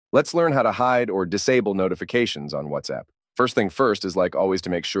Let's learn how to hide or disable notifications on WhatsApp. First thing first is like always to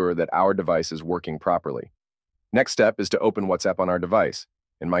make sure that our device is working properly. Next step is to open WhatsApp on our device.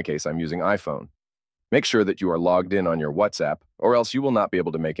 In my case, I'm using iPhone. Make sure that you are logged in on your WhatsApp, or else you will not be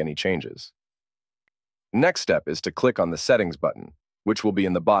able to make any changes. Next step is to click on the Settings button, which will be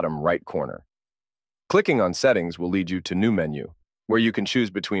in the bottom right corner. Clicking on Settings will lead you to New Menu, where you can choose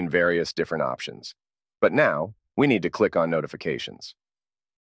between various different options. But now, we need to click on Notifications.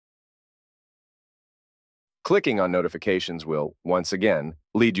 Clicking on Notifications will, once again,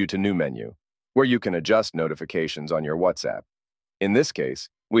 lead you to New Menu, where you can adjust notifications on your WhatsApp. In this case,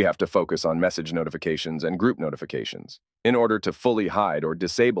 we have to focus on message notifications and group notifications. In order to fully hide or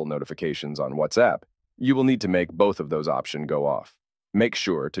disable notifications on WhatsApp, you will need to make both of those options go off. Make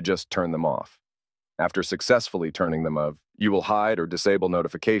sure to just turn them off. After successfully turning them off, you will hide or disable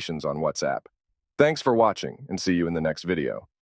notifications on WhatsApp. Thanks for watching, and see you in the next video.